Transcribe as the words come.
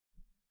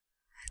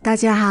大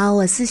家好，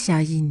我是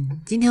小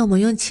颖。今天我们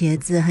用茄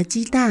子和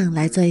鸡蛋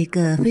来做一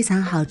个非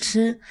常好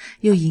吃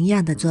又营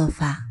养的做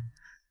法。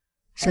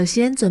首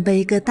先准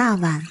备一个大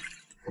碗，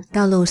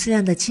倒入适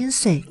量的清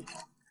水，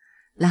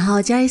然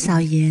后加一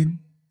勺盐，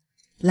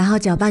然后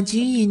搅拌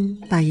均匀，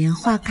把盐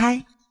化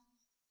开。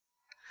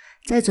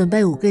再准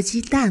备5个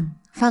鸡蛋，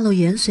放入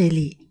盐水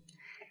里。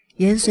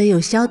盐水有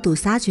消毒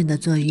杀菌的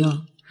作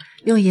用，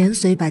用盐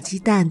水把鸡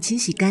蛋清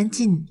洗干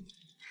净。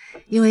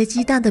因为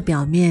鸡蛋的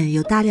表面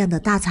有大量的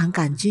大肠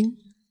杆菌，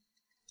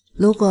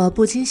如果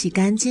不清洗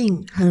干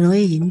净，很容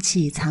易引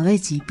起肠胃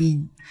疾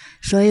病。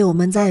所以我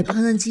们在烹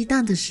饪鸡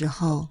蛋的时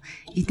候，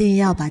一定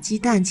要把鸡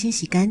蛋清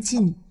洗干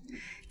净。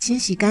清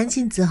洗干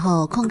净之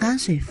后，控干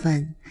水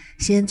分，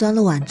先装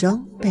入碗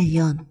中备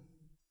用。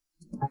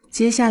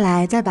接下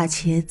来再把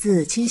茄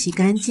子清洗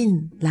干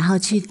净，然后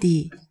去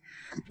蒂，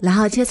然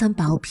后切成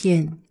薄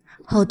片，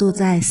厚度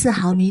在4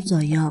毫米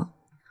左右。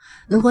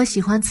如果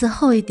喜欢吃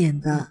厚一点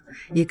的，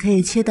也可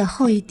以切得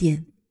厚一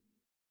点。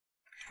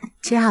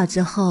切好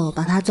之后，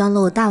把它装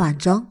入大碗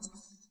中，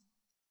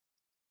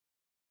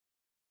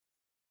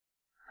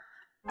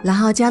然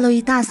后加入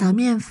1大勺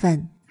面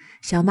粉，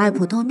小麦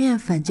普通面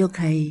粉就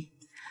可以，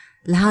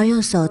然后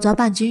用手抓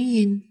拌均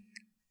匀，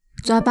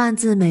抓拌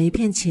至每一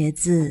片茄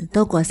子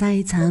都裹上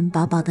一层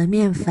薄薄的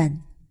面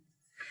粉，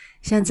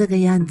像这个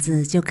样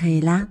子就可以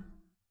啦。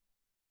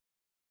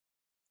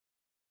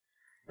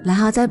然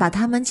后再把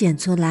它们剪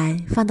出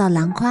来，放到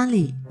篮筐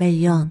里备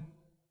用。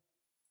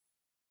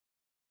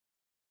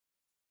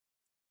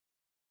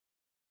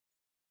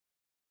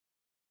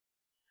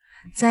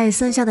在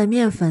剩下的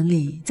面粉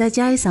里再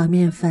加1勺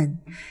面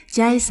粉，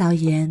加1勺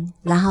盐，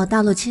然后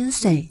倒入清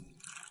水，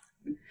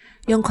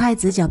用筷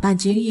子搅拌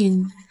均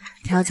匀，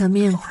调成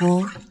面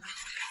糊。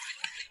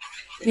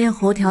面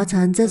糊调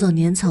成这种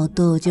粘稠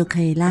度就可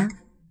以啦。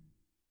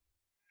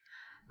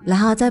然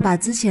后再把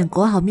之前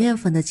裹好面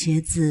粉的茄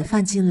子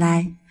放进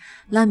来，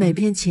让每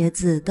片茄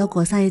子都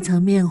裹上一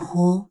层面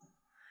糊，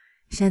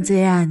像这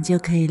样就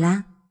可以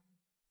啦。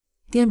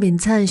电饼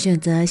秤选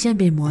择馅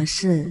饼模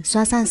式，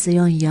刷上食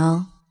用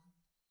油。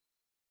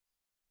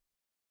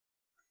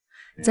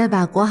再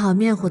把裹好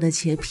面糊的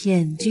茄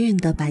片均匀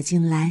地摆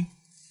进来，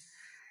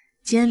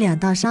煎2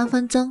到3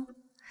分钟，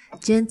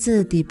煎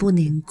至底部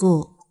凝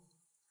固。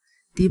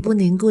底部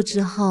凝固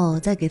之后，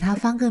再给它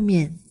翻个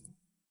面，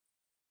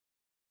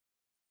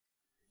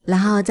然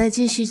后再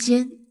继续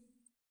煎，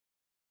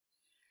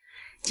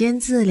煎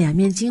至2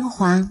面金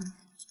黄。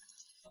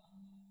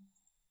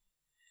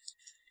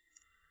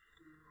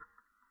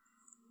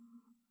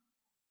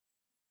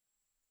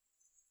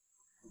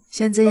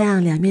像这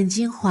样2面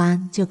金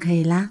黄就可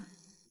以啦。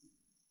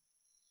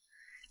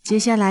接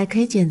下来可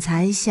以检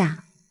查一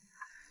下，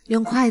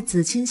用筷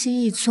子轻轻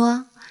一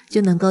戳，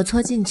就能够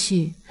戳进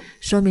去，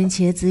说明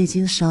茄子已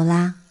经熟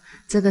啦。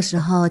这个时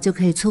候就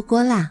可以出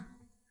锅啦，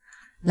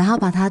然后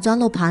把它装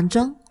入盘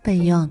中备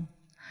用。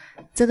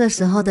这个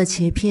时候的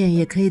茄片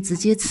也可以直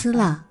接吃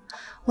了，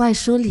外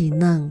酥里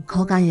嫩，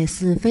口感也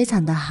是非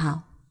常的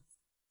好。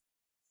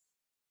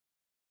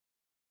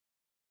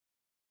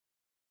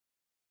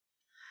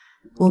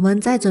我们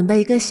再准备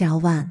一个小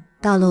碗，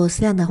倒入适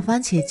量的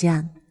番茄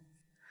酱。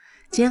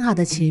煎好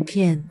的茄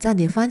片蘸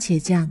点番茄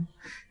酱，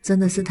真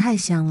的是太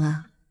香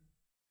了，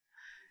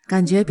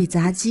感觉比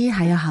炸鸡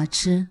还要好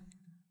吃。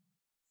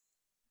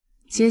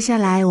接下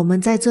来我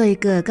们再做一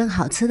个更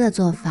好吃的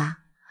做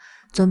法，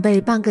准备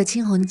半个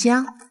青红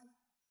椒，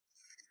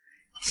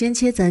先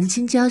切成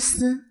青椒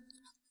丝，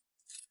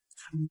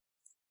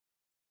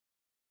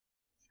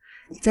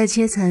再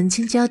切成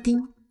青椒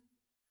丁，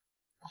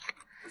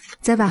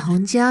再把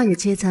红椒也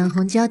切成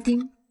红椒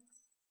丁。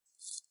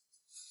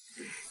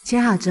切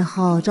好之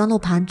后装入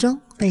盘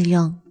中备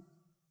用。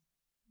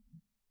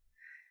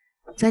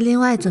再另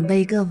外准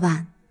备一个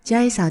碗，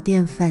加1勺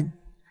淀粉，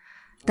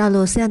倒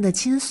入适量的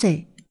清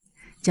水，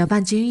搅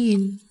拌均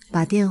匀，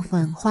把淀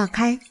粉化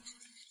开。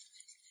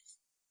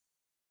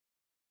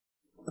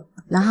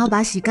然后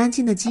把洗干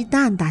净的鸡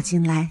蛋打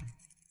进来，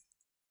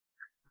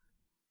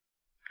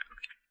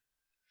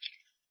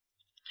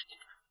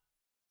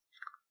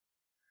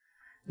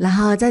然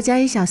后再加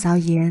1小勺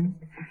盐，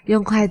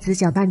用筷子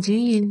搅拌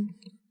均匀，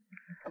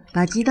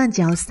把鸡蛋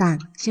搅散，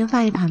先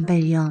放一旁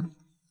备用。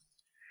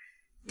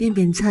电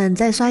饼秤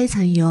再刷1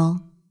层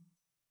油，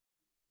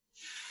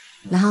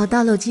然后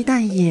倒入鸡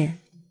蛋液。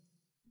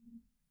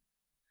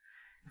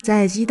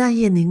在鸡蛋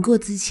液凝固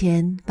之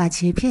前，把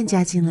茄片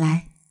加进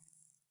来，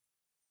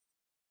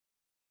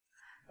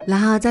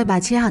然后再把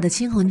切好的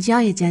青红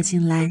椒也加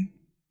进来，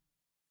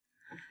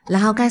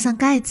然后盖上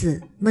盖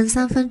子焖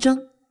3分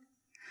钟。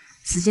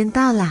时间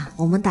到了，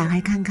我们打开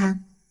看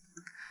看，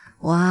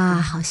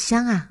哇，好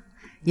香啊！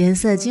颜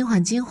色金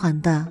黄金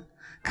黄的，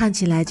看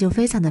起来就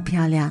非常的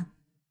漂亮。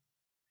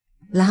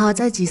然后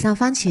再挤上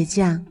番茄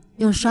酱，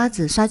用刷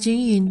子刷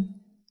均匀。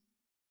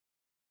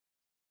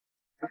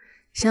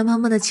香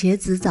喷喷的茄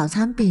子早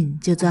餐饼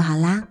就做好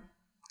啦。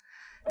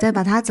再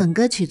把它整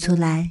个取出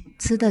来，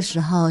吃的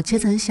时候切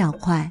成小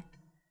块。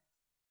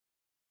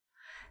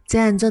这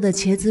样做的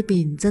茄子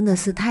饼真的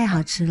是太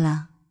好吃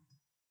了。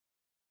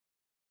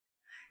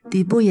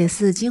底部也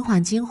是金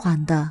黄金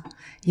黄的，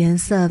颜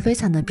色非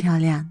常的漂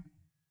亮。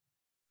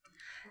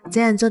这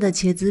样做的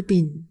茄子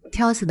饼，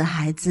挑食的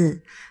孩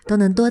子都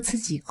能多吃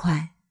几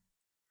块。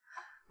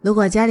如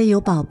果家里有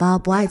宝宝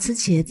不爱吃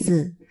茄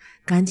子，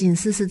赶紧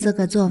试试这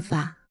个做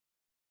法。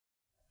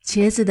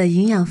茄子的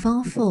营养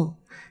丰富，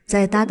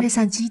再搭配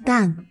上鸡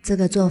蛋，这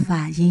个做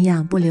法营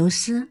养不流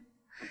失。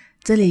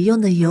这里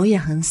用的油也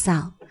很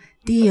少，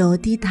低油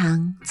低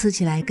糖，吃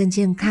起来更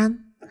健康。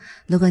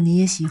如果你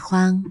也喜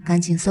欢，赶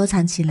紧收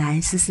藏起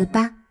来试试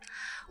吧。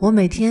我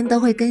每天都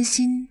会更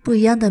新不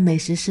一样的美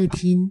食视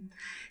频，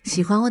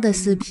喜欢我的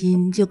视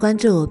频就关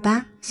注我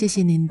吧，谢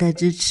谢您的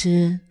支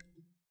持。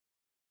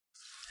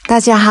大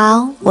家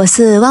好，我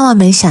是万万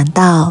没想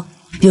到，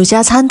有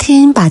家餐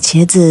厅把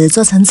茄子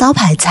做成招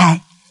牌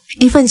菜，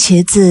一份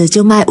茄子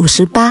就卖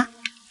58，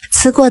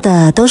吃过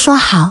的都说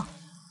好。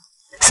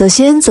首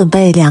先准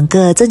备2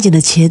个正经的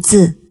茄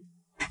子，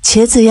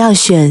茄子要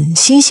选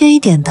新鲜一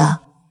点的，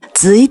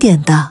直一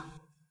点的。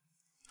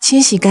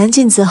清洗干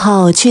净之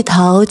后去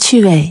头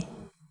去尾，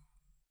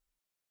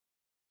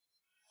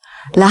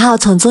然后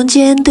从中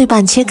间对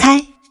半切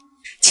开，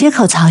切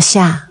口朝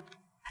下，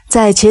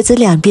在茄子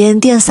两边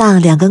垫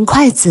上2根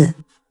筷子，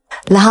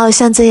然后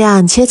像这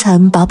样切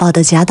成薄薄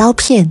的夹刀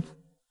片。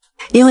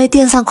因为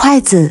垫上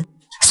筷子，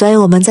所以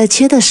我们在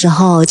切的时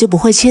候就不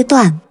会切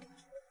断。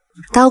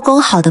刀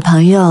工好的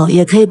朋友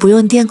也可以不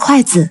用垫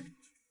筷子。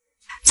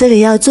这里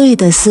要注意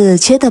的是，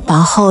切的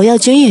薄厚要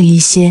均匀一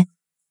些，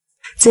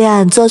这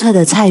样做出来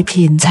的菜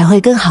品才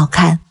会更好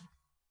看。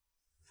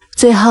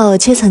最后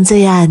切成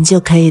这样就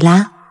可以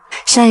啦，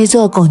像一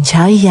座拱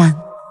桥一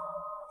样。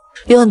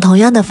用同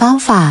样的方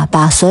法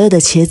把所有的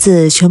茄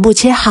子全部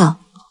切好。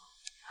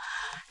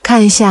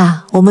看一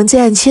下我们这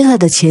样切出来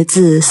的茄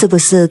子是不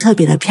是特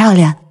别的漂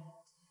亮？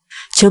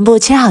全部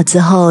切好之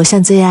后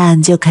像这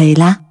样就可以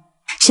啦，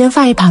先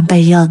放一旁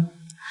备用。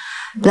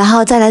然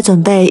后再来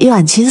准备1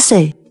碗清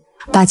水，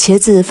把茄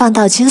子放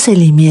到清水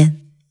里面，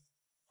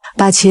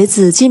把茄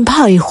子浸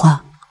泡一会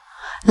儿，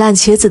让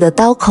茄子的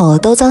刀口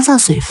都沾上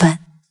水分，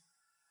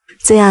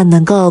这样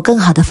能够更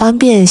好的方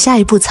便下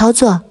一步操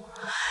作。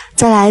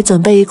再来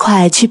准备1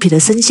块去皮的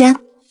生姜，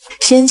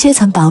先切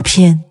成薄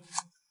片，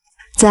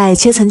再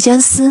切成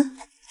姜丝，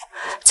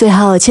最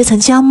后切成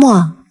姜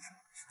末。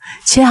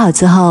切好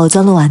之后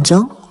装入碗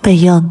中备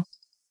用。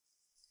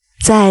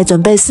再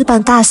准备4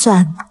瓣大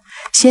蒜，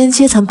先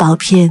切成薄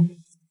片，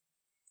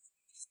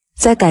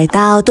再改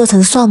刀剁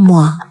成蒜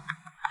末，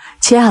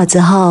切好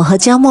之后和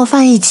姜末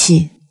放一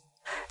起。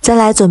再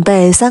来准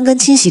备3根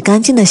清洗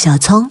干净的小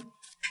葱，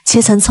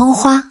切成葱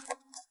花，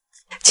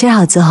切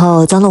好之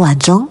后装入碗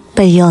中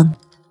备用。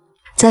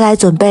再来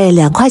准备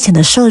2块钱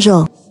的瘦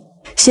肉，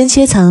先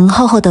切成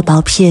厚厚的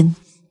薄片，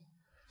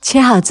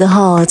切好之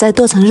后再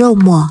剁成肉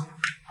末，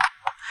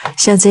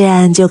像这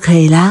样就可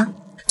以啦，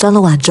装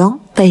入碗中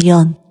备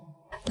用。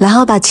然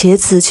后把茄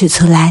子取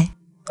出来，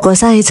裹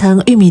上一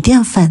层玉米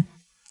淀粉。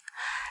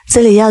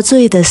这里要注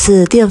意的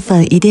是，淀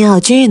粉一定要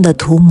均匀的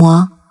涂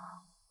抹，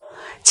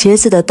茄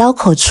子的刀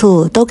口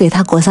处都给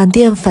它裹上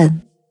淀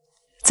粉，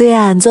这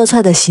样做出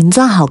来的形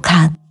状好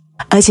看，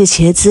而且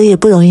茄子也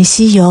不容易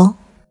吸油。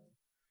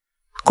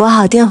裹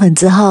好淀粉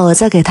之后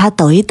再给它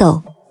抖一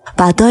抖，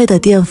把多余的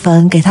淀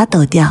粉给它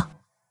抖掉，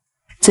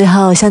最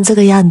后像这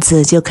个样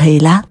子就可以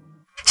啦，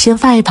先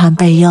放一旁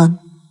备用。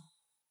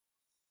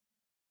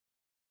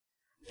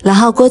然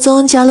后锅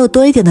中加入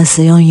多一点的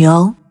食用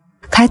油，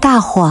开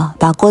大火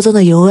把锅中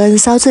的油温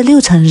烧至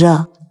6成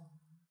热，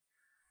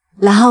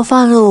然后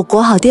放入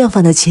裹好淀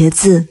粉的茄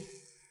子，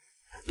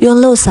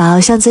用肉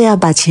勺像这样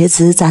把茄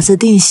子炸至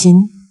定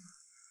型。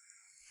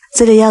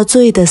这里要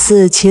注意的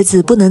是，茄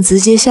子不能直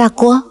接下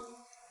锅，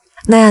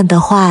那样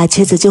的话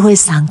茄子就会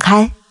散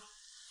开，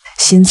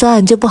形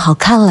状就不好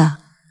看了。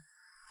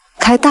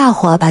开大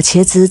火把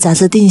茄子炸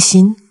至定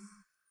型。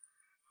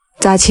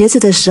炸茄子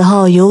的时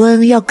候油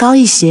温要高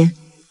一些，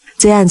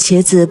这样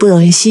茄子不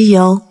容易吸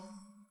油。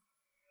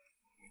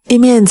一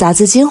面炸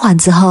至金黄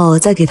之后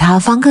再给它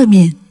翻个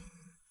面，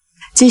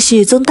继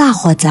续中大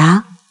火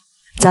炸，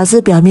炸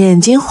至表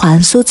面金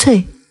黄酥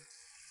脆。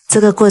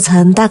这个过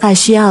程大概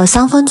需要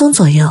3分钟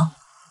左右，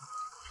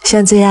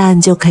像这样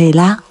就可以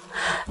啦。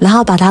然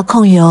后把它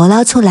控油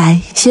捞出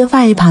来，先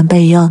放一旁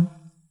备用。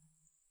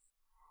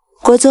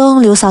锅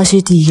中留少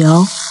许底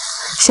油，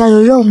下入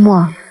肉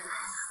末，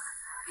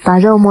把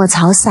肉末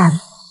炒散，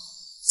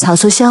炒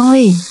出香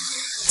味，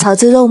炒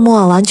至肉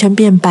末完全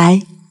变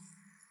白，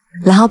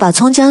然后把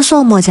葱姜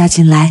蒜末加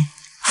进来，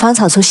翻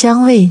炒出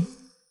香味。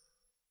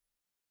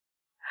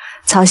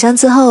炒香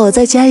之后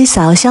再加1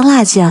勺香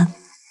辣酱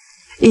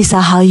，1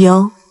勺蚝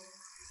油，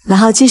然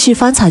后继续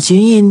翻炒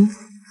均匀，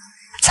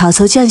炒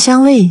出酱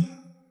香味。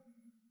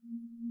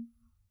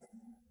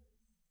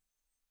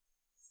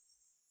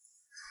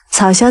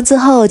炒香之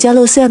后加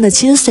入适量的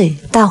清水，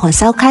大火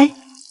烧开。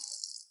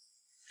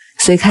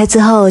水开之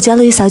后加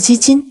入1勺鸡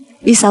精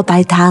，1勺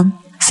白糖，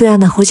适量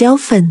的胡椒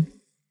粉，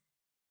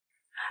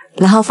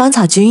然后翻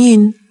炒均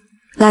匀，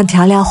让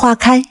调料化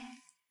开。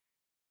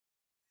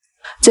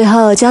最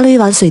后加入1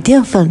碗水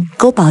淀粉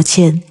勾薄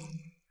芡，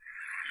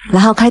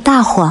然后开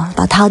大火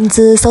把汤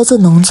汁收至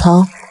浓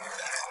稠，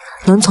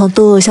浓稠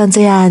度像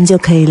这样就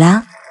可以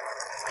了。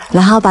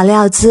然后把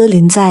料汁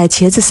淋在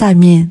茄子上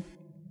面，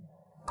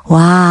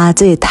哇，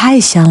这也太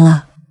香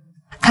了，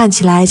看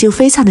起来就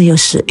非常的有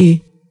食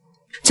欲。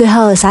最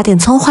后撒点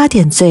葱花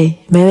点缀，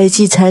美味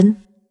继承。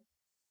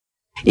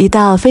一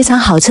道非常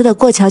好吃的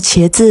过桥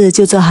茄子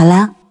就做好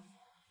了。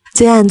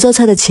这样做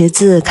出的茄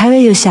子开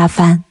胃又下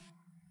饭。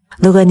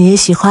如果你也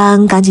喜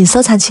欢，赶紧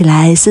收藏起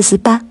来试试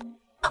吧。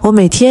我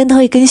每天都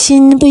会更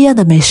新不一样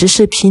的美食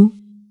视频，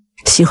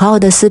喜欢我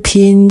的视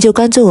频就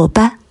关注我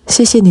吧，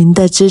谢谢您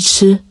的支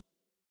持。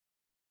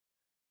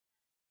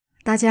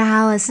大家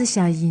好，我是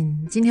小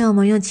颖。今天我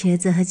们用茄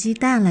子和鸡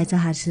蛋来做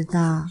好吃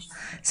的。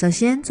首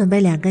先准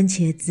备2根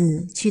茄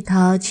子，去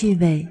头去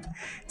尾，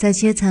再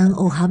切成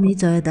5毫米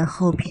左右的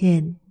厚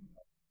片。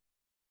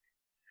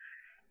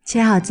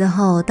切好之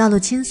后倒入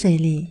清水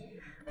里，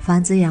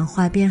防止氧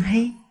化变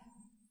黑。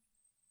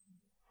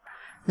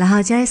然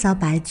后加一勺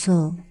白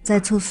醋，在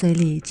醋水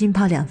里浸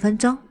泡2分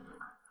钟。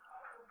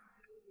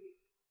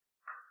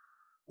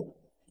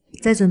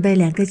再准备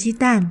2个鸡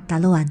蛋打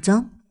入碗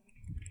中。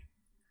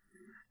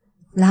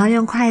然后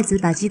用筷子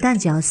把鸡蛋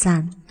搅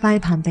散，放一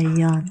旁备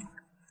用。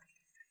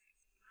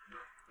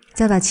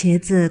再把茄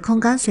子控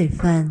干水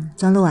分，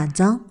装入碗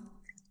中。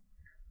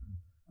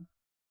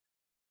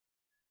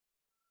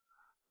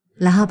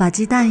然后把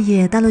鸡蛋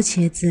液倒入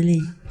茄子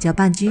里，搅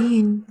拌均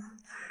匀，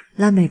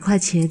让每块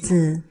茄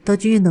子都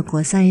均匀地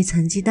裹上一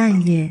层鸡蛋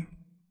液。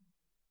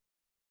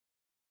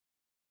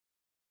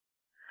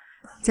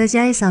再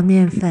加1勺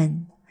面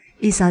粉、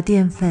1勺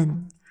淀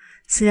粉、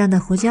适量的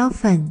胡椒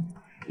粉、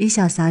1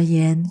小勺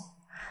盐。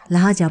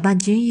然后搅拌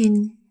均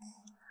匀，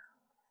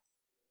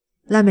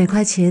让每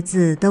块茄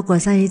子都裹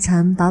上一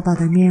层薄薄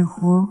的面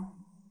糊，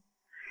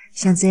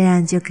像这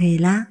样就可以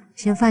啦。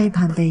先放一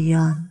旁备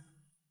用。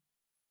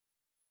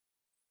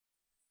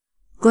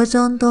锅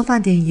中多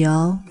放点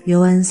油，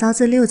油温烧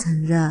至6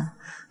成热，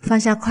放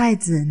下筷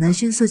子能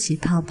迅速起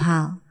泡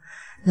泡，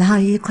然后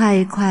一块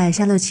一块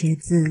下入茄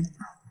子，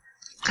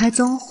开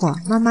中火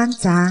慢慢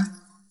炸，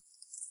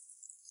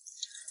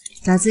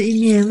炸至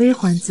一面微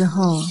黄之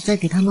后，再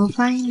给它们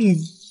翻一面。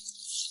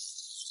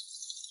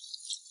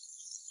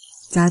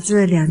炸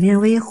至2面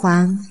微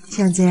黄，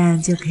像这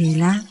样就可以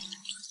啦。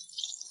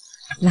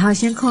然后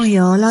先控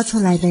油捞出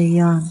来备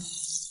用。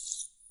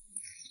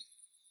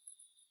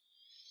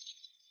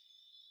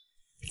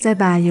再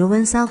把油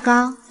温烧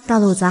高，倒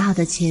入炸好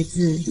的茄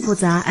子，复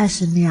炸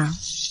20秒，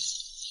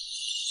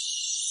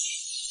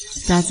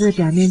炸至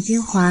表面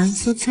金黄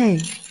酥脆，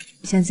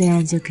像这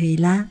样就可以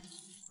啦。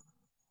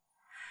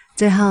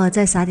最后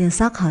再撒点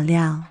烧烤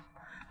料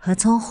和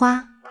葱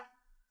花。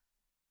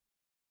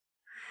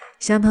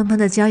香喷喷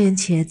的椒盐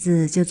茄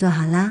子就做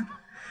好啦。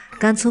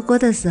刚出锅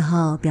的时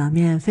候，表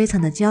面非常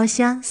的焦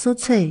香酥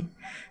脆，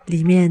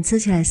里面吃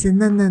起来是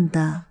嫩嫩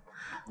的，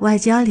外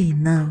焦里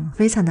嫩，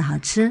非常的好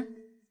吃。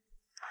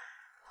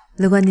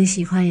如果你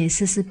喜欢也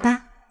试试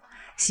吧。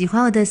喜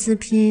欢我的视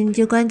频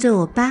就关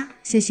注我吧，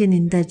谢谢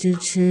您的支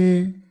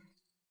持。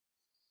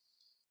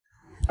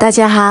大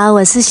家好，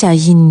我是小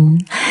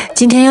颖。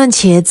今天用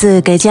茄子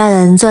给家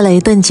人做了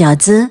一顿饺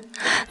子，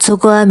出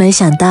锅没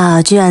想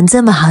到居然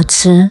这么好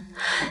吃。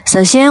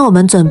首先我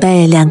们准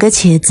备2个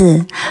茄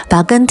子，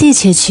把根蒂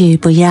切去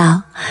不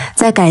要，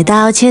再改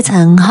刀切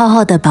成厚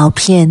厚的薄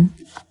片。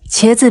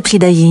茄子皮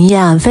的营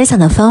养非常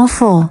的丰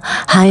富，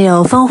含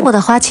有丰富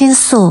的花青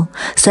素，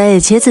所以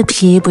茄子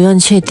皮不用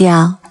去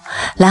掉。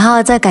然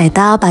后再改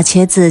刀把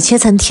茄子切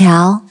成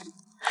条，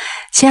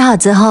切好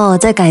之后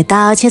再改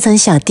刀切成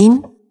小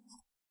丁，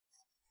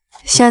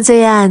像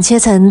这样切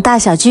成大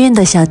小均匀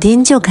的小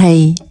丁就可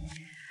以。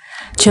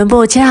全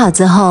部切好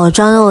之后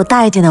装入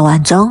大一点的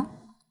碗中，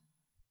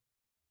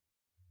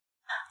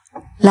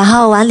然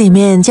后碗里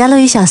面加入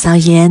1小勺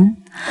盐，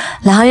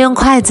然后用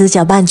筷子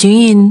搅拌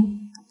均匀。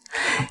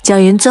搅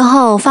匀之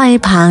后放一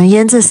旁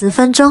腌制10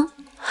分钟，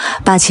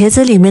把茄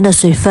子里面的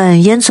水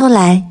分腌出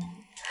来。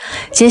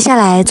接下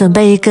来准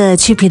备一个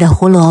去皮的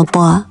胡萝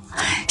卜，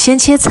先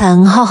切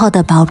成厚厚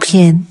的薄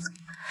片。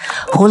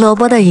胡萝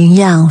卜的营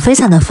养非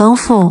常的丰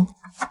富，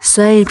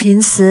所以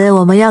平时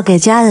我们要给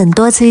家人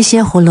多吃一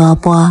些胡萝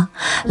卜，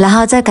然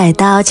后再改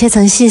刀切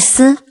成细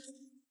丝，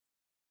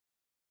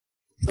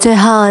最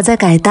后再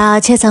改刀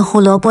切成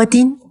胡萝卜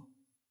丁。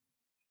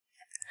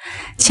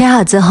切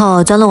好之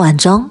后装入碗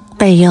中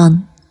备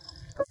用。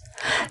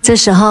这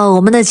时候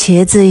我们的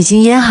茄子已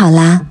经腌好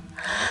啦，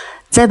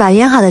再把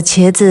腌好的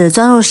茄子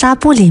装入纱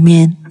布里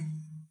面，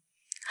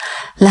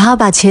然后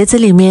把茄子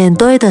里面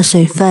多余的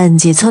水分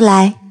挤出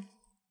来。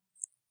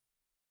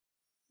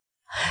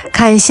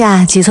看一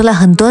下，挤出了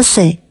很多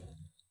水。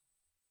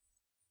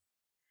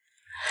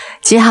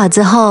挤好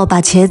之后，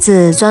把茄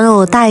子装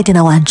入大一点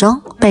的碗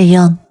中备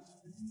用。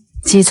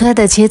挤出来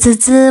的茄子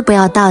汁不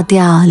要倒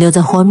掉，留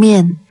着和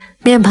面。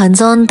面盆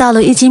中倒入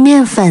1斤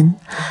面粉，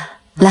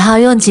然后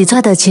用挤出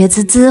来的茄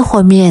子汁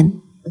和面。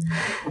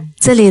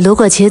这里如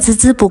果茄子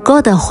汁不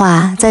够的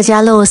话，再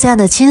加入适量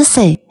的清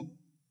水，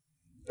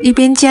一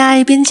边加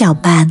一边搅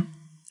拌，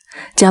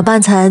搅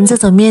拌成这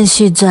种面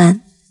絮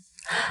状。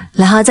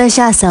然后再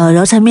下手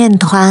揉成面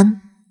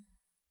团，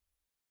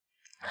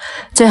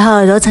最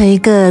后揉成一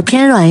个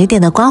偏软一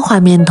点的光滑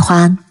面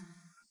团，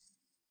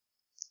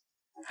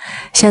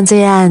像这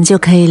样就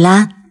可以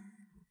啦。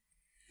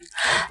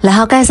然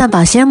后盖上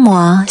保鲜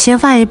膜，先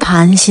放一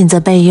旁醒着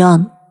备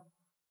用。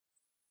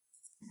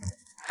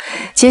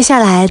接下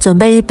来准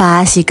备一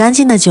把洗干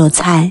净的韭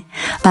菜，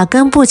把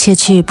根部切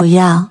去不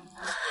要，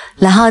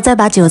然后再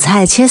把韭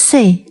菜切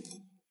碎，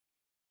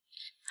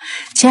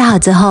切好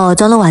之后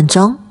装入碗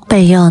中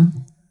备用。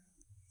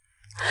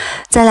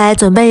再来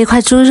准备一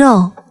块猪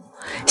肉，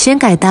先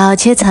改刀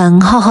切成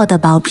厚厚的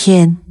薄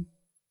片，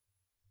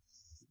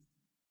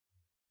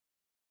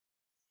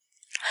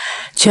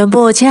全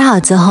部切好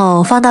之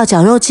后放到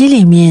绞肉机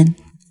里面，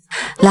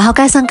然后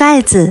盖上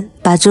盖子，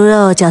把猪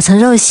肉绞成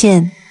肉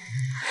馅。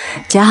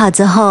绞好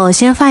之后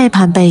先放一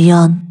旁备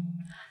用，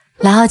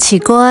然后起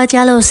锅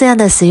加入适量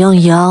的食用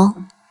油，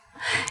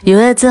油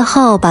热之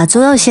后把猪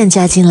肉馅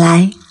加进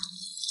来，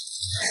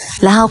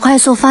然后快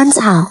速翻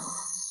炒，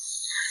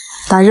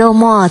把肉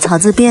末炒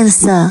至变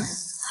色，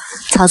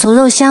炒出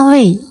肉香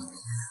味。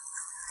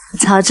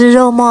炒至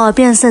肉末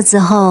变色之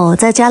后，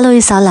再加入一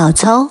勺老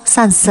抽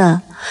上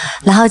色，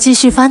然后继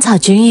续翻炒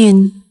均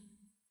匀。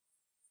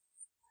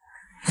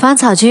翻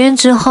炒均匀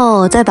之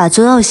后，再把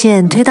猪肉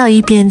馅推到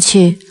一边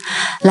去，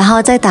然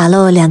后再打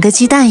入2个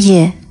鸡蛋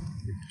液，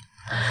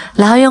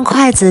然后用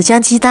筷子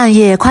将鸡蛋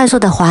液快速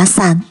的划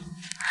散，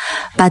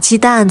把鸡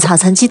蛋炒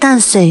成鸡蛋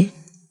水，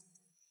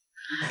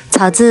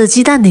炒至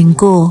鸡蛋凝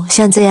固，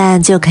像这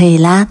样就可以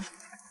啦。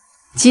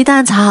鸡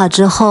蛋炒好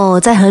之后，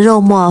再和肉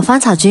末翻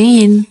炒均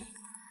匀。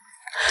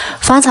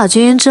翻炒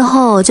均匀之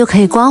后，就可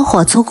以关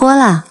火出锅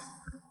了。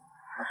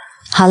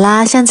好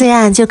啦，像这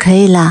样就可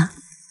以了。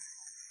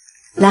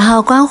然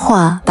后关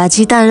火，把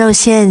鸡蛋肉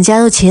馅加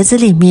入茄子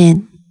里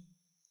面，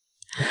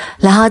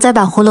然后再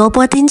把胡萝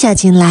卜丁加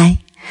进来，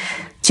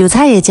韭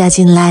菜也加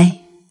进来，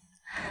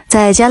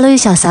再加入1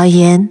小勺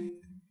盐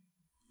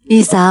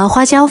，1勺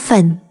花椒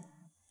粉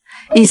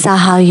，1勺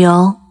蚝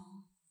油，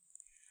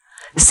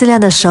适量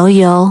的熟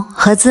油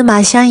和芝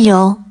麻香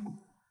油，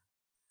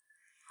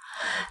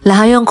然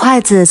后用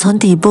筷子从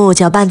底部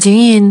搅拌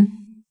均匀。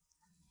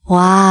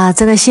哇，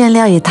这个馅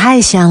料也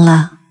太香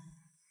了！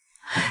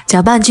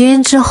搅拌均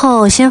匀之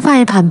后，先放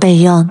一旁备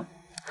用。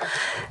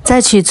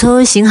再取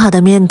出醒好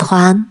的面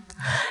团，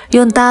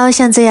用刀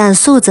像这样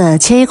竖着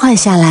切一块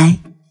下来，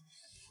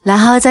然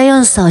后再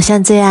用手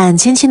像这样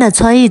轻轻的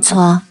搓一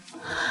搓，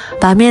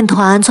把面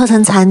团搓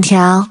成长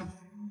条。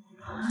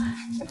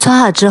搓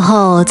好之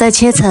后，再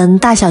切成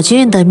大小均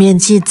匀的面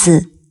剂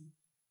子。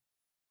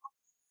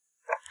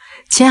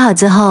切好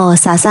之后，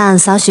撒上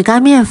少许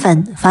干面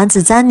粉，防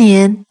止粘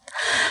黏。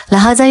然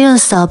后再用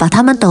手把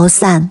它们抖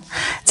散，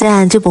这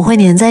样就不会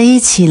粘在一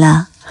起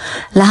了。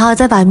然后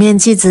再把面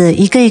剂子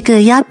一个一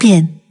个压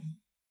扁。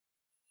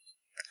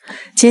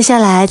接下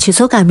来取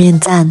出擀面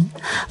杖，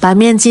把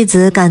面剂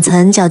子擀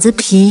成饺子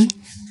皮，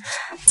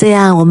这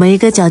样我们一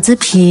个饺子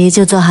皮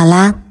就做好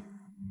啦。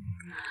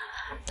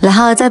然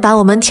后再把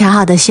我们调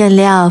好的馅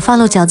料放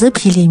入饺子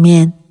皮里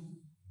面，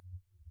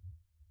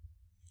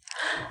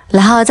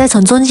然后再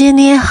从中间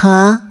捏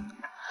合，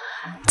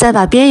再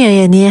把边缘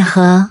也捏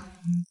合。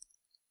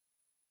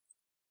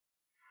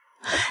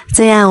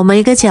这样我们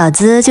一个饺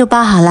子就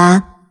包好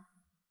啦。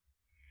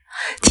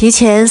提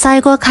前烧一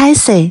锅开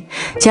水，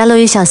加入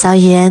1小勺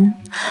盐，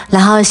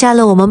然后下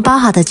入我们包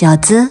好的饺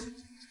子。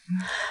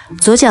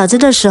煮饺子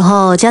的时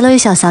候加入1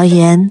小勺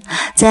盐，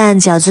这样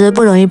饺子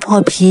不容易破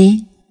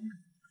皮。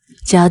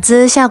饺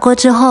子下锅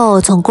之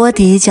后，从锅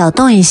底搅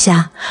动一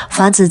下，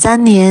防止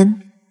粘黏。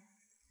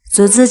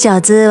煮至饺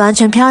子完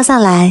全飘上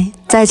来，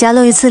再加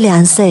入1次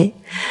凉水。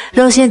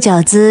肉馅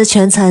饺子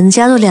全程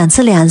加入2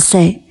次凉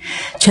水，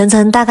全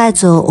程大概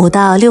煮5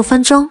到6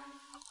分钟。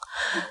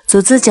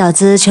煮至饺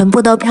子全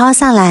部都飘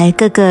上来，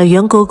个个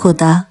圆鼓鼓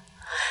的，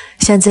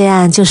像这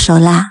样就熟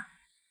啦。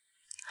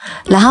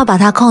然后把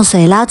它控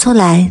水捞出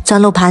来，装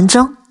入盘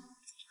中。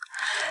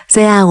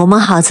这样我们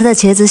好吃的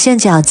茄子馅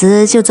饺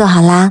子就做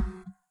好啦。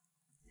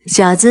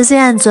饺子这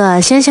样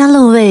做鲜香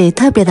入味，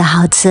特别的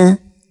好吃，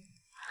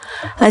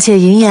而且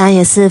营养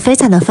也是非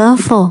常的丰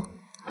富。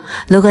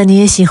如果你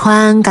也喜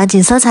欢，赶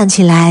紧收藏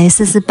起来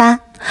试试吧。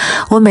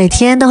我每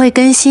天都会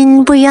更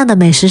新不一样的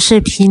美食视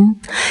频，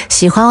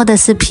喜欢我的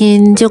视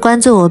频就关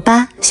注我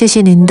吧，谢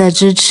谢您的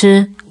支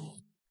持。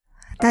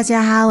大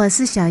家好，我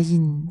是小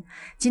颖，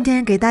今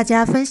天给大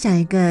家分享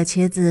一个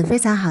茄子非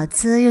常好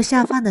吃又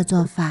下饭的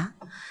做法。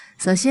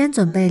首先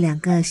准备2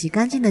个洗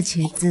干净的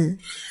茄子，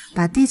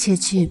把蒂切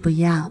去不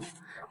要，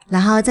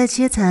然后再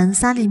切成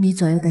3厘米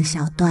左右的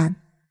小段，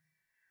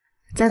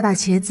再把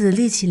茄子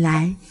立起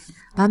来，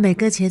把每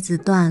个茄子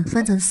段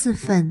分成4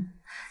份，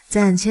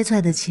这样切出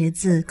来的茄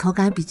子口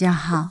感比较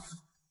好。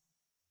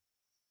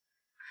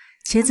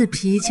茄子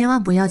皮千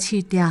万不要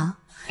去掉，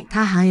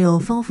它含有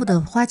丰富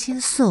的花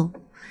青素，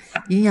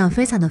营养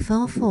非常的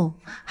丰富，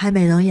还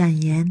美容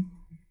养颜。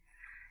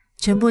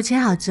全部切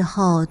好之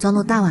后装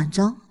入大碗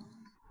中，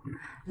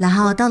然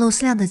后倒入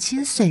适量的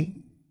清水，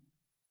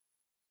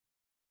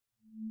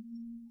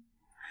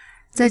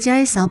再加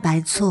1勺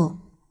白醋，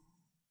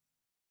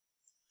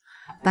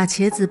把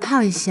茄子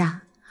泡一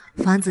下，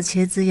防止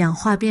茄子氧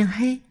化变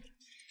黑。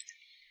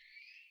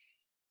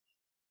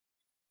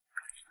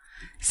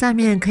上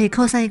面可以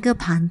扣上一个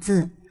盘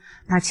子，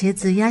把茄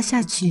子压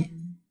下去。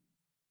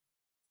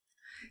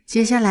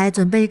接下来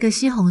准备一个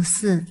西红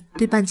柿，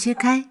对半切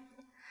开，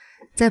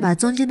再把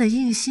中间的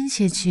硬心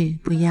切去，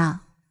不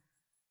要。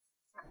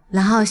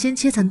然后先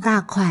切成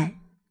大块，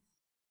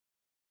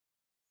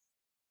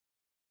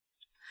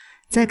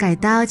再改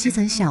刀切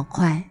成小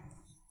块。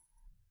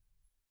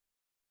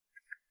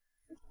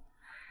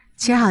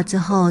切好之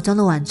后装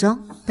入碗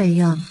中备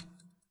用。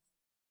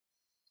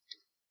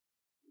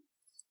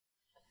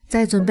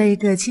再准备一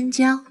个青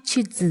椒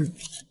去籽，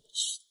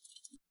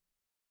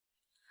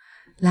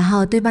然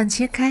后对半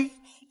切开，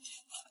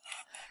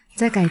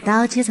再改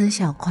刀切成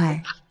小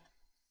块。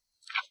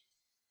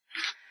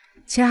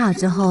切好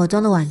之后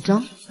装入碗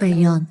中备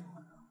用。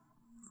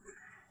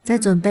再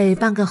准备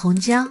半个红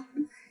椒，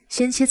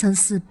先切成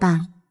4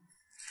瓣，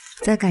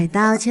再改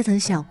刀切成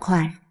小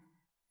块。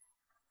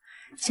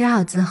切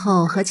好之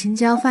后和青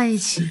椒放一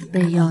起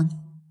备用。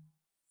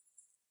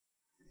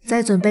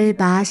再准备一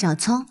把小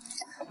葱，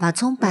把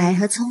葱白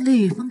和葱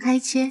绿分开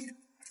切，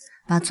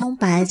把葱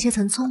白切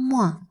成葱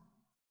末。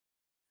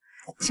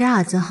切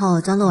好之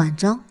后装入碗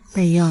中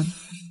备用。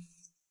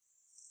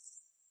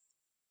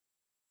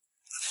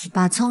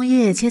把葱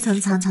叶切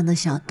成长长的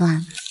小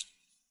段，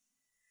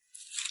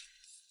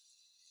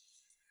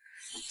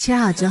切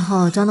好之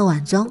后装入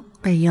碗中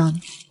备用。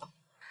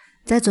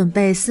再准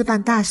备4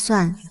瓣大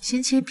蒜，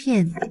先切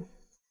片，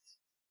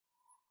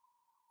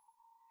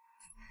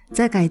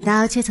再改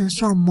刀切成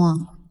蒜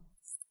末。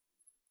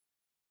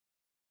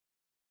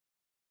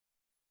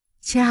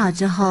切好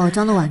之后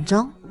装入碗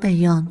中备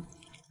用。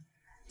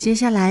接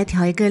下来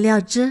调一个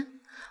料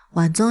汁，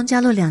碗中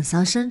加入2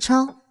勺生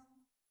抽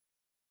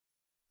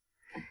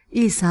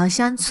，1勺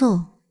香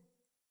醋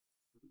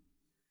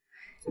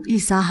，1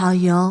勺蚝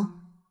油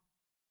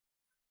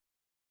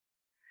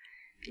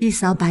，1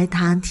勺白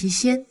糖提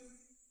鲜，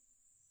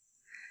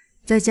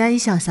再加1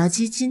小勺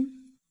鸡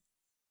精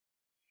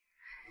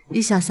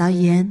，1小勺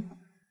盐，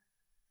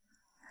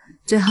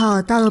最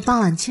后倒入半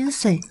碗清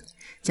水，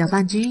搅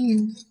拌均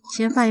匀，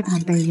先放一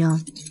旁备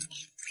用。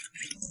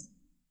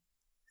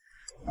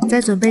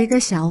再准备一个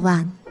小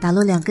碗，打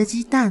入2个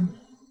鸡蛋，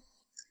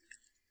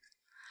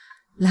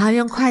然后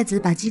用筷子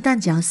把鸡蛋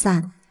搅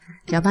散，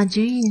搅拌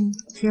均匀，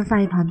先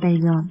放一旁备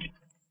用。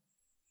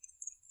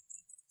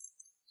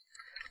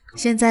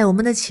现在我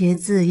们的茄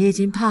子也已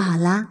经泡好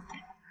啦，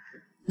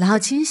然后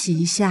清洗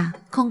一下，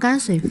控干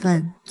水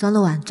分，装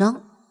入碗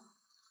中。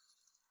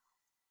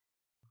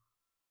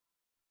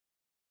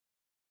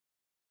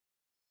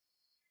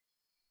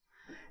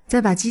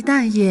再把鸡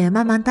蛋液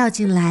慢慢倒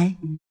进来，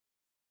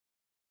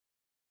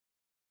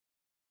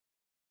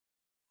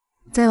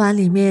在碗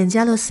里面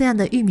加入适量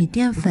的玉米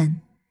淀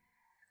粉，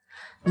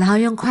然后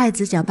用筷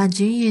子搅拌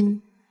均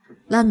匀，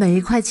让每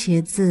一块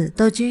茄子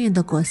都均匀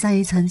地裹上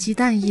一层鸡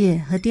蛋液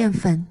和淀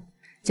粉。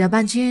搅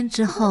拌均匀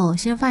之后，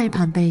先放一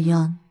旁备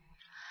用。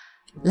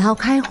然后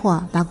开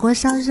火，把锅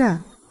烧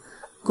热，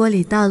锅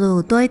里倒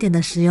入多一点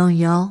的食用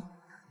油，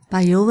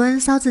把油温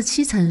烧至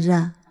7成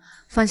热，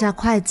放下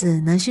筷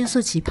子能迅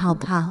速起泡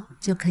泡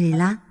就可以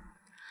啦。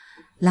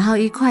然后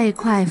一块一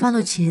块放入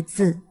茄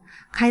子，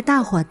开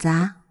大火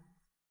炸。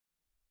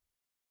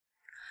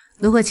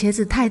如果茄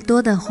子太多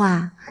的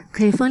话，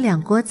可以分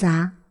2锅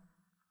炸。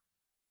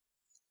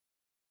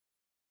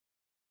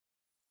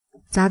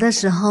炸的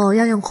时候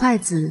要用筷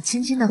子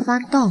轻轻地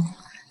翻动，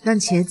让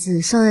茄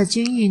子受热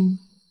均匀，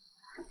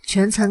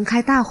全程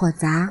开大火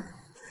炸，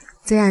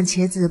这样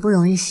茄子不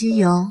容易吸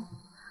油。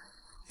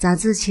炸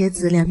至茄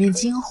子两面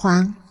金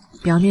黄，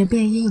表面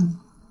变硬，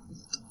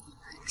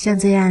像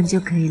这样就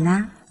可以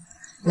啦。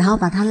然后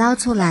把它捞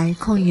出来，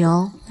控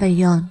油备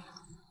用。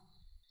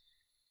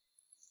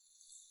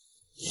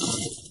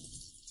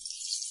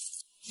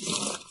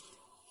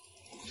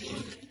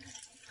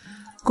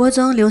锅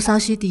中留少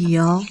许底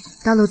油，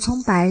倒入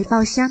葱白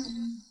爆香，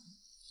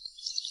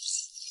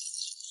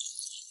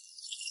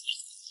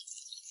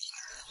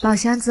爆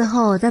香之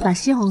后再把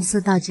西红柿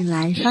倒进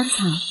来翻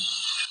炒，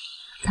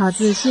炒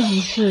至西红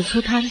柿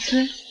出汤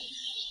汁，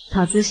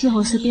炒至西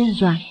红柿变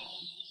软，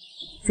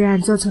这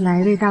样做出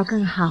来味道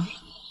更好。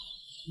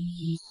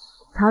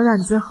炒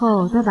软之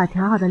后再把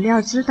调好的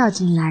料汁倒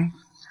进来，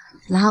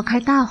然后开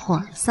大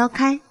火烧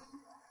开，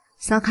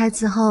烧开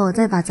之后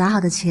再把炸好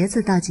的茄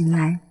子倒进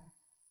来，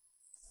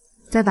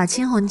再把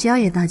青红椒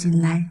也倒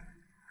进来，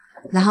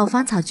然后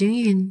翻炒均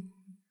匀，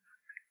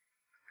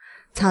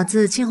炒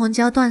至青红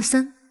椒断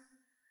生，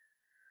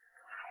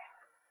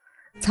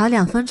炒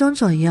2分钟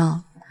左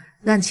右，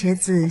让茄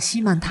子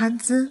吸满汤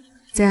汁，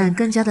这样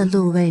更加的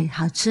入味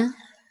好吃。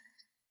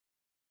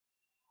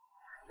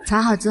炒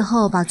好之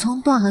后把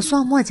葱段和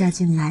蒜末加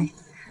进来，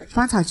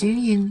翻炒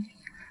均匀，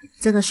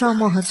这个蒜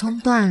末和葱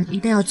段一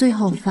定要最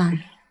后放，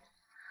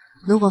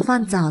如果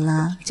放早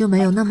了就没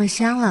有那么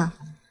香了。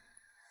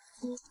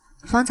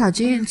翻炒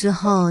均匀之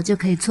后就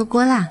可以出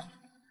锅啦。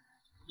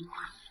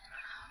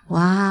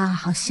哇，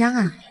好香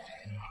啊！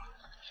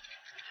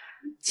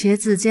茄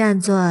子这样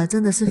做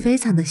真的是非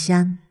常的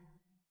香，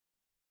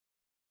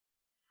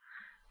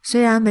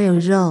虽然没有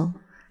肉，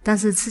但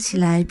是吃起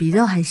来比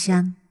肉还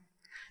香，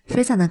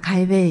非常的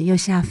开胃又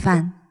下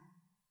饭。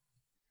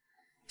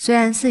虽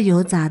然是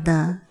油炸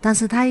的，但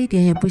是它一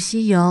点也不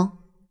吸油，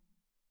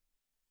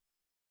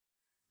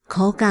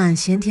口感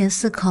咸甜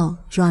适口，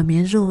软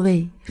绵入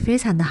味，非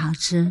常的好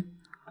吃，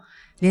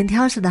连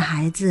挑食的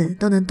孩子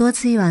都能多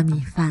吃一碗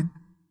米饭。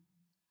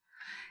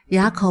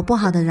牙口不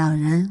好的老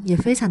人也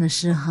非常的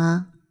适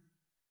合，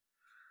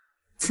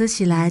吃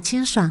起来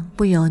清爽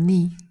不油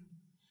腻。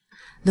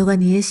如果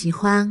你也喜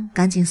欢，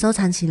赶紧收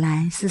藏起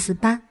来试试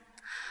吧。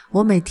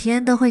我每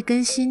天都会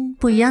更新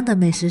不一样的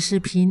美食视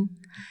频，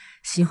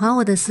喜欢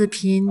我的视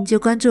频就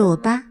关注我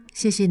吧，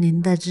谢谢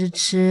您的支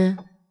持。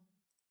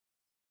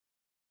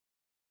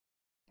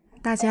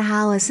大家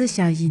好，我是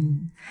小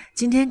颖，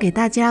今天给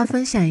大家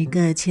分享一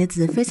个茄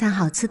子非常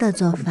好吃的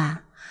做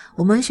法。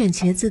我们选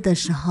茄子的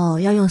时候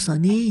要用手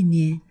捏一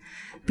捏，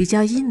比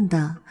较硬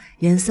的，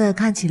颜色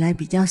看起来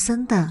比较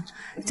深的，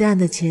这样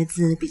的茄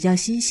子比较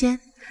新鲜，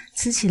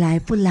吃起来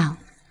不老。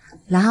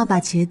然后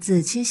把茄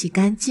子清洗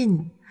干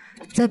净，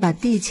再把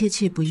蒂切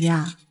去不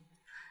要，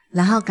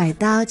然后改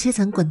刀切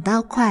成滚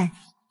刀块，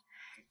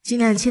尽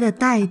量切得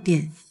大一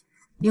点，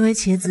因为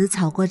茄子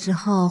炒过之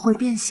后会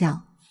变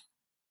小。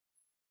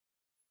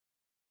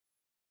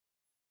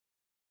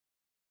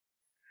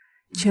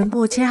全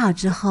部切好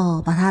之后，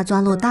把它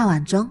装入大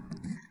碗中，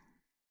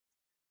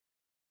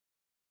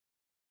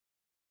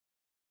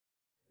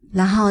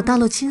然后倒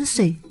入清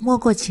水没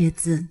过茄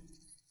子，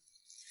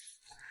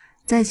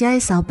再加一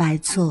勺白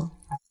醋，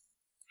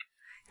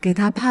给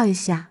它泡一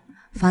下，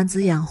防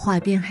止氧化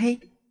变黑。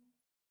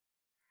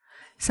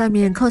上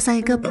面扣上一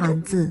个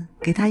盘子，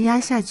给它压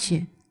下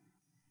去。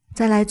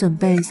再来准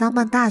备3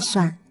瓣大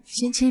蒜，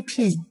先切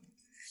片，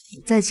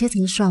再切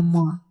成蒜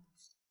末。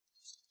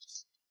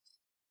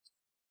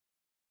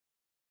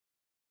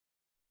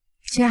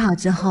切好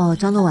之后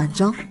装入碗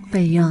中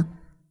备用。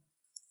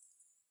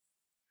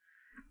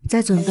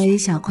再准备一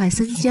小块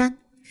生姜，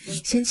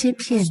先切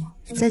片，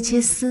再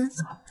切丝，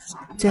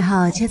最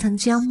后切成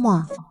姜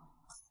末。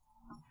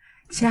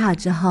切好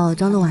之后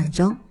装入碗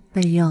中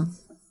备用。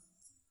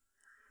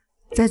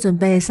再准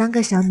备3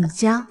个小米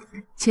椒，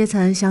切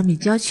成小米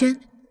椒圈。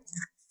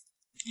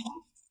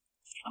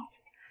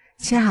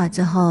切好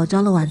之后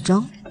装入碗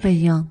中备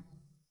用。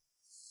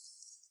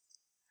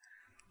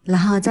然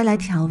后再来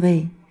调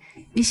味。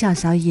1小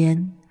勺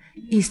盐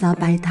，1勺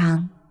白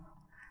糖，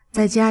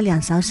再加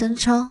2勺生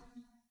抽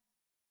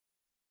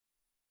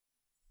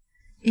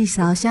，1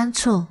勺香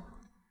醋，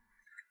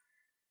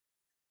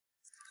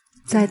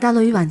再倒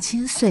入1碗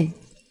清水，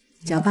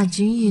搅拌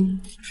均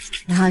匀，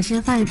然后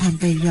先放一旁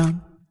备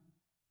用。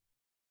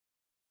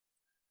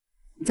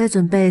再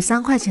准备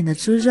3块钱的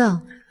猪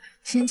肉，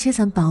先切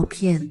成薄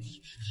片，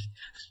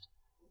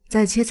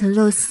再切成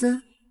肉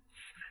丝。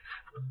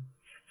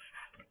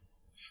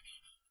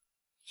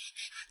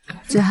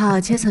最后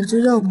切成猪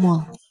肉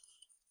末，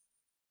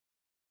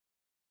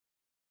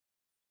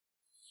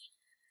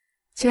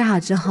切好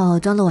之后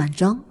装入碗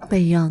中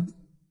备用。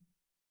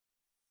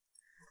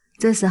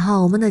这时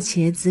候我们的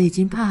茄子已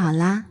经泡好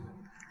啦，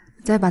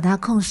再把它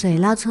控水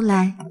捞出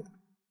来，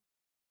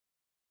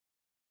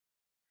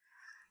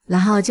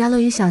然后加入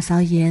1小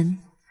勺盐，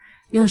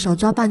用手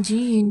抓拌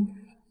均匀。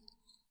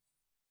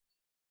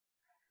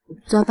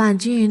抓拌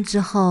均匀之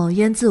后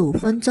腌制5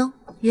分钟，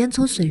腌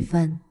出水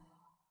分。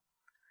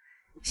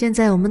现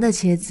在我们的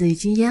茄子已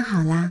经腌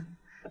好啦，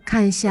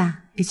看一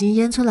下，已经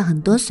腌出了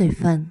很多水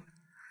分。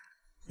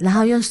然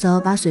后用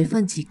手把水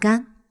分挤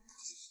干，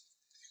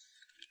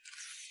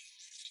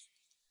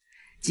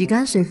挤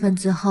干水分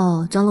之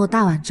后装入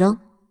大碗中，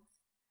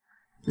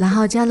然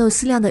后加入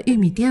适量的玉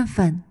米淀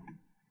粉，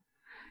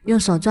用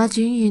手抓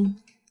均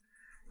匀，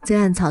这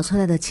样炒出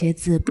来的茄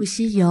子不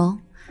吸油，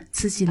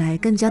吃起来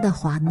更加的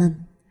滑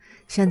嫩，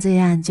像这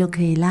样就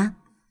可以啦。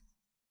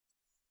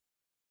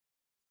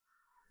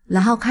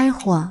然后开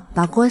火，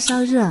把锅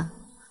烧热，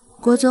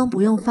锅中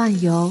不用放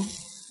油，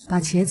把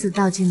茄子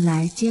倒进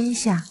来煎一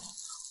下，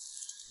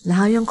然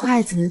后用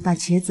筷子把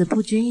茄子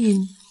铺均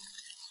匀，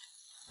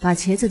把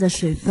茄子的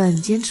水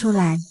分煎出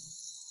来，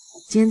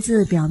煎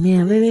至表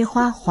面微微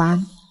花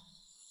黄，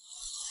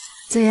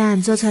这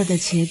样做出来的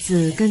茄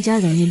子更加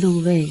容易入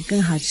味，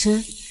更好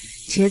吃。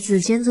茄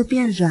子煎至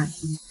变软，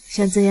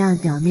像这样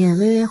表面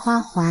微微花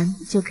黄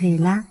就可以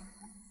啦。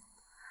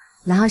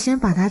然后先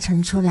把它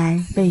盛出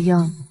来备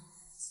用。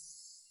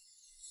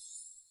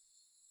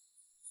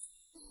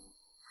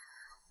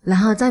然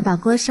后再把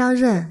锅烧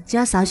热，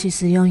加少许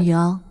食用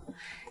油，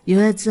油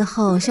热之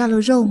后下入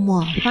肉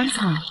末翻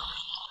炒，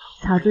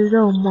炒至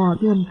肉末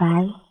变白，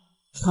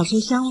炒出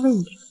香味，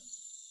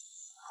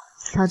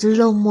炒至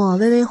肉末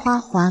微微花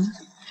黄，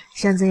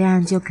像这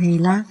样就可以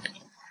啦。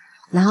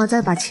然后再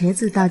把茄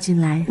子倒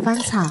进来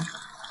翻炒，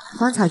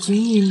翻炒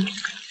均匀。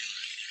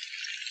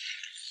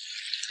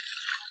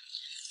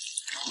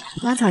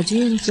翻炒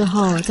均匀之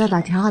后，再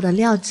把调好的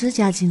料汁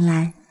加进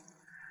来，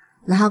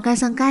然后盖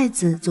上盖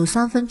子煮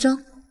3分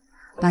钟。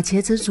把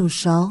茄子煮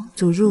熟，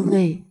煮入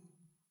味，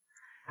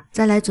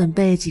再来准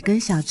备几根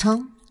小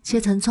葱，切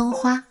成葱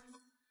花。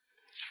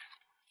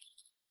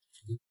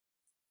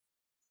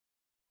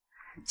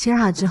切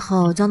好之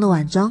后装入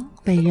碗中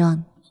备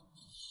用。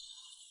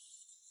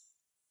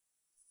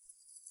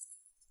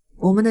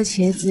我们的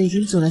茄子已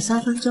经煮了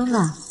3分钟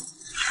了，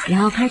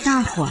然后开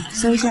大火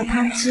收一下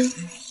汤汁。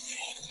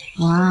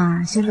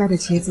哇，现在的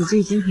茄子就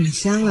已经很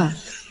香了。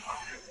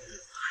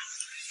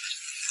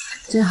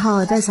最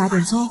后再撒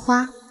点葱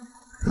花，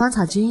翻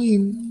炒均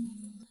匀。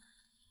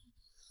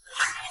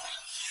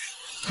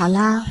好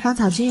啦，翻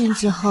炒均匀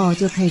之后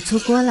就可以出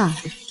锅了。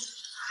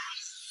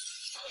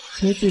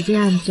茄子这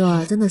样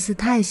做真的是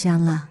太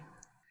香了，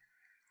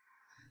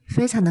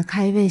非常的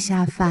开胃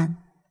下饭，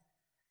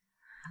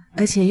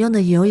而且用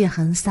的油也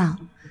很少，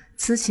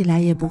吃起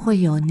来也不会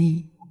油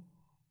腻，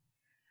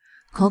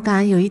口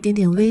感有一点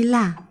点微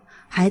辣，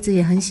孩子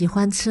也很喜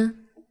欢吃。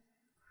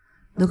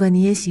如果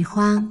你也喜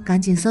欢，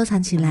赶紧收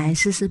藏起来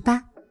试试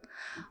吧。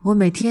我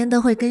每天都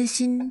会更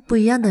新不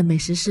一样的美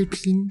食视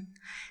频，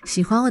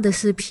喜欢我的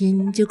视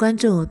频就关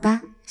注我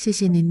吧，谢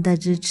谢您的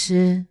支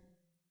持。